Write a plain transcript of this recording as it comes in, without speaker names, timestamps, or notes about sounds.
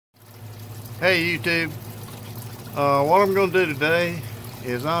Hey YouTube, what I'm going to do today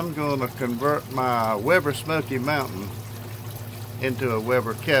is I'm going to convert my Weber Smoky Mountain into a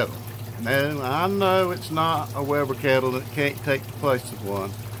Weber Kettle. Now I know it's not a Weber Kettle, it can't take the place of one,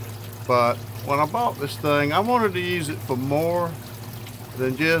 but when I bought this thing I wanted to use it for more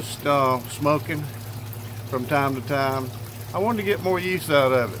than just smoking from time to time. I wanted to get more use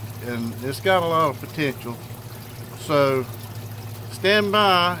out of it, and it's got a lot of potential. So stand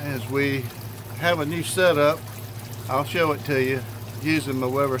by as we have a new setup. I'll show it to you using my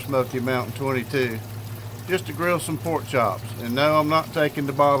Weber Smoky Mountain 22 just to grill some pork chops. And no, I'm not taking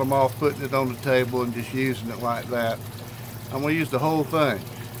the bottom off, putting it on the table and just using it like that. I'm going to use the whole thing,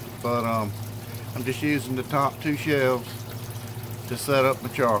 but I'm just using the top two shelves to set up my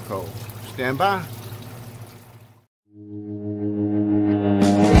charcoal. Stand by.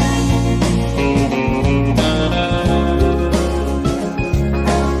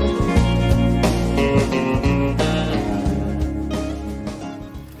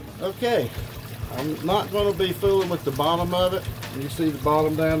 Okay, I'm not going to be fooling with the bottom of it. You see the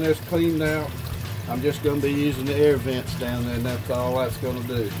bottom down there is cleaned out. I'm just going to be using the air vents down there, and that's all that's going to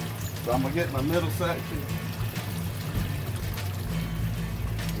do. So I'm going to get my middle section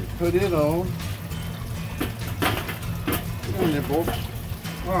and put it on. Get on there, boy.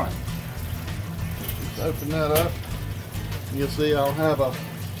 Alright, let's open that up. You'll see I'll have a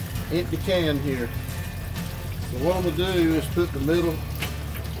empty can here. So what I'm going to do is put the middle.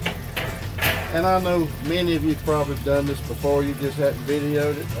 And I know many of you probably done this before, you just hadn't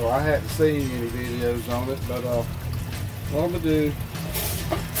videoed it, or I hadn't seen any videos on it, but what I'm going to do,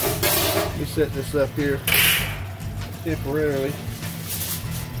 let me set this up here temporarily.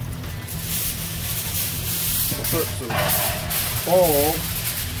 I'll put some oil.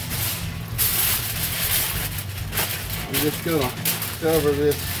 I'm just going to cover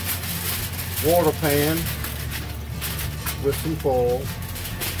this water pan with some foil.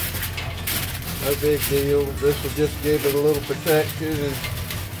 No big deal. This will just give it a little protection and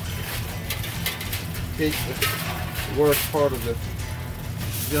keep the worst part of the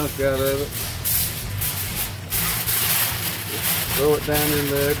junk out of it. Just throw it down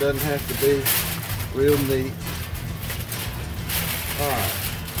in there. It doesn't have to be real neat. Alright.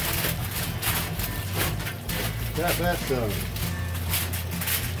 Got that done.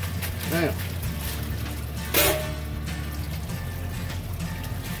 Now,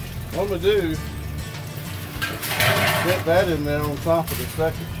 what I'm going to do, get that in there on top of the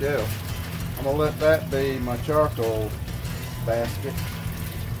second shelf. I'm going to let that be my charcoal basket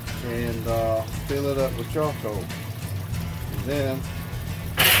and fill it up with charcoal. And then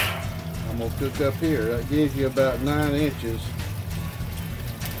I'm going to cook up here. That gives you about 9 inches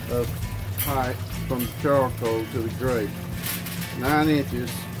of height from the charcoal to the grate. 9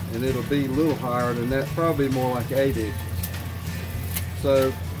 inches, and it'll be a little higher than that, probably more like 8 inches.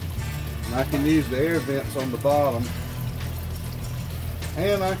 So I can use the air vents on the bottom,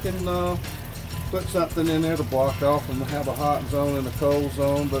 and I can put something in there to block off and have a hot zone and a cold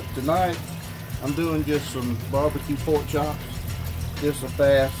zone. But tonight I'm doing just some barbecue pork chops, just a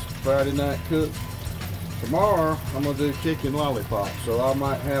fast Friday night cook. Tomorrow I'm going to do chicken lollipops, so I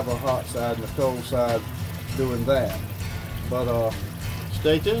might have a hot side and a cold side doing that. But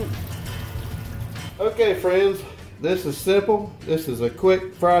stay tuned. Okay friends, this is simple. This is a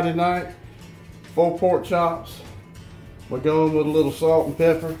quick Friday night. 4 pork chops. We're going with a little salt and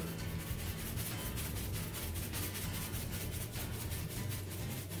pepper.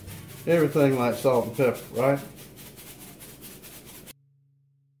 Everything like salt and pepper, right?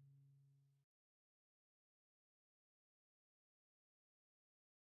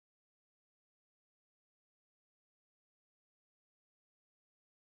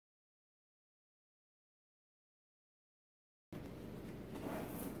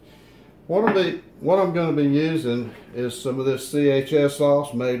 What I'm going to be using is some of this CHS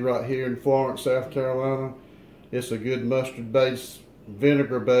sauce made right here in Florence, South Carolina. It's a good mustard-based,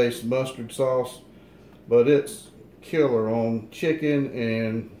 vinegar-based mustard sauce, but it's killer on chicken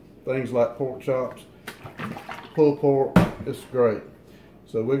and things like pork chops, pulled pork. It's great.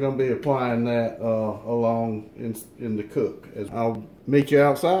 So we're going to be applying that along in the cook. I'll meet you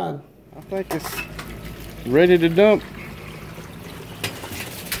outside. I think it's ready to dump.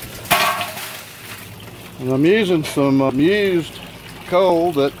 And I'm using some used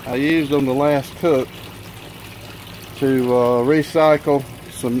coal that I used on the last cook to recycle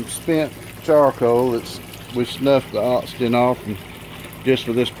some spent charcoal that's we snuffed the oxygen off and just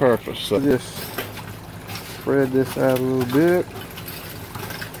for this purpose. So just spread this out a little bit.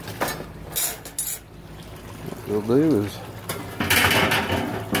 What we'll do is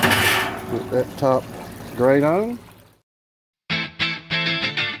put that top grate on.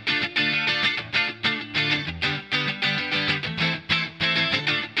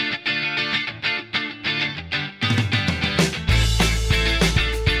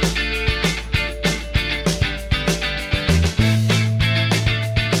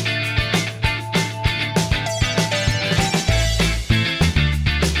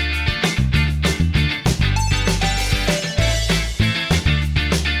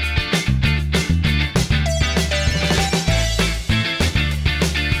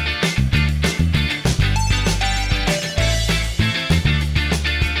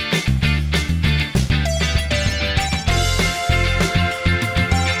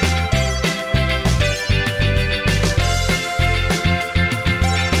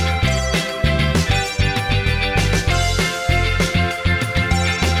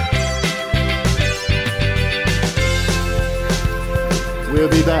 We'll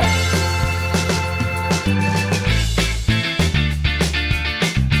be back.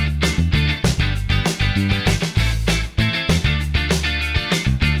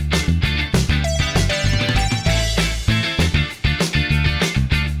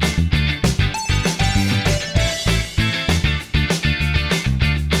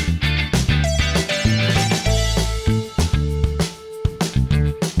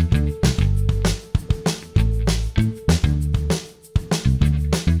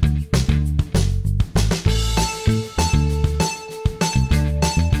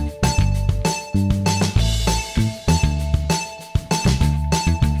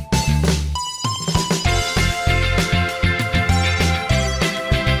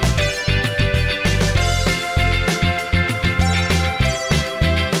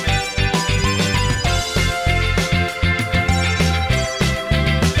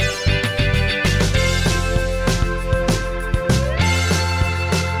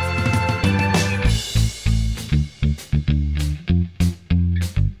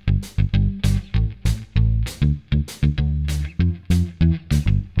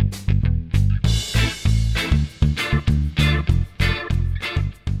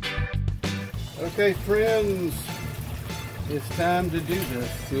 Okay friends, it's time to do the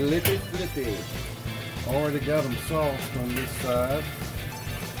flippy flippy. Already got them soft on this side.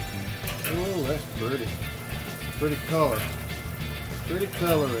 Oh, that's pretty. Pretty color. Pretty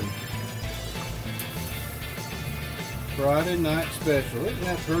coloring. Friday night special. Isn't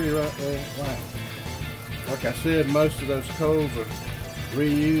that pretty right there? Wow. Like I said, most of those coals are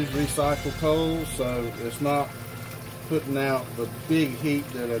reused, recycled coals, so it's not putting out the big heat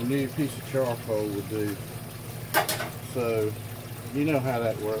that a new piece of charcoal would do. So you know how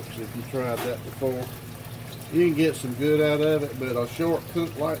that works if you tried that before. You can get some good out of it, but a short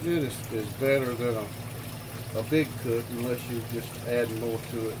cook like this is better than a big cook unless you just add more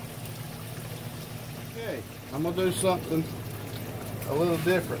to it. Okay, I'm gonna do something a little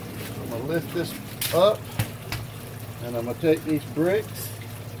different. I'm gonna lift this up and I'm gonna take these bricks,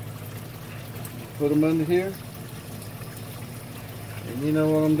 put them under here. And you know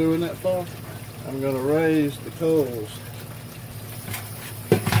what I'm doing that for? I'm going to raise the coals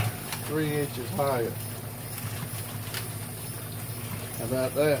 3 inches higher. How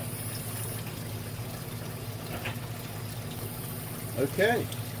about that? Okay.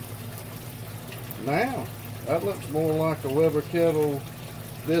 Now, that looks more like a Weber Kettle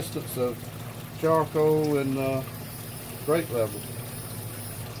distance of charcoal and grate level.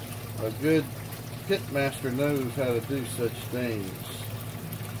 A good pit master knows how to do such things.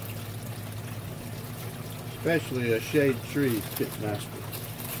 Especially a shade tree pit master.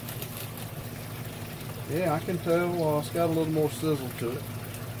 Yeah, I can tell it's got a little more sizzle to it.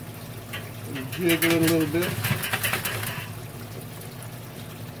 Jiggle it a little bit.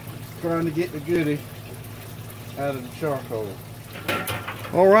 Trying to get the goodie out of the charcoal.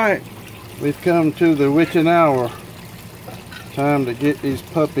 Alright, we've come to the witching hour. Time to get these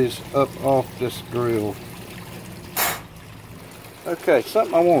puppies up off this grill. Okay,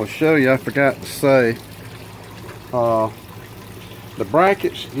 something I want to show you I forgot to say. The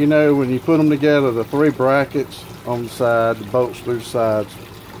brackets, you know, when you put them together, the 3 brackets on the side, the bolts through the sides.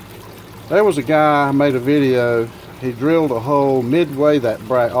 There was a guy who made a video. He drilled a hole midway that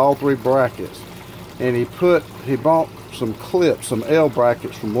all 3 brackets, and he bought some clips, some L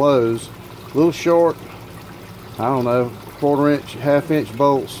brackets from Lowe's, little short, I don't know, 1/4 inch, 1/2 inch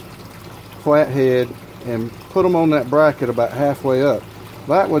bolts, flat head, and put them on that bracket about halfway up.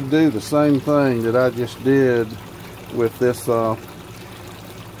 That would do the same thing that I just did with this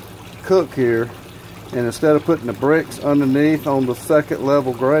cook here, and instead of putting the bricks underneath on the 2nd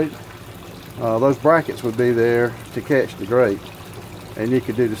level grate, those brackets would be there to catch the grate, and you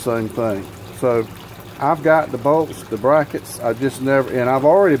could do the same thing. So I've got the bolts, the brackets. I just never, and I've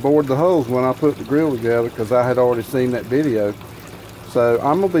already bored the holes when I put the grill together because I had already seen that video. So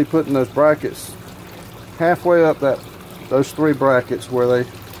I'm gonna be putting those brackets halfway up those 3 brackets where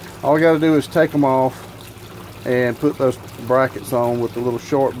all I got to do is take them off and put those brackets on with the little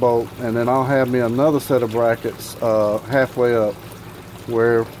short bolt, and then I'll have me another set of brackets halfway up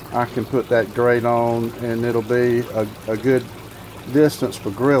where I can put that grate on, and it'll be a good distance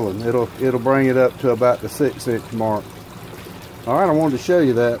for grilling. It'll bring it up to about the 6-inch mark. All right, I wanted to show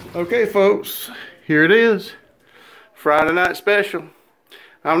you that. Okay, folks, here it is, Friday night special.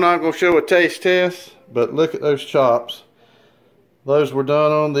 I'm not going to show a taste test, but look at those chops. Those were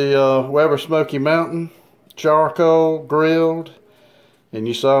done on the Weber Smoky Mountain, charcoal grilled, and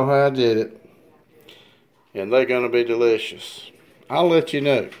you saw how I did it. And they're going to be delicious. I'll let you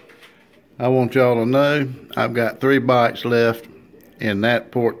know. I want y'all to know I've got 3 bites left, and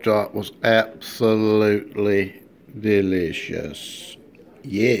that pork chop was absolutely delicious.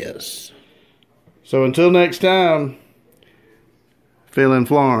 Yes. So until next time, Phil in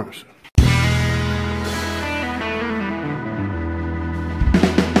Florence.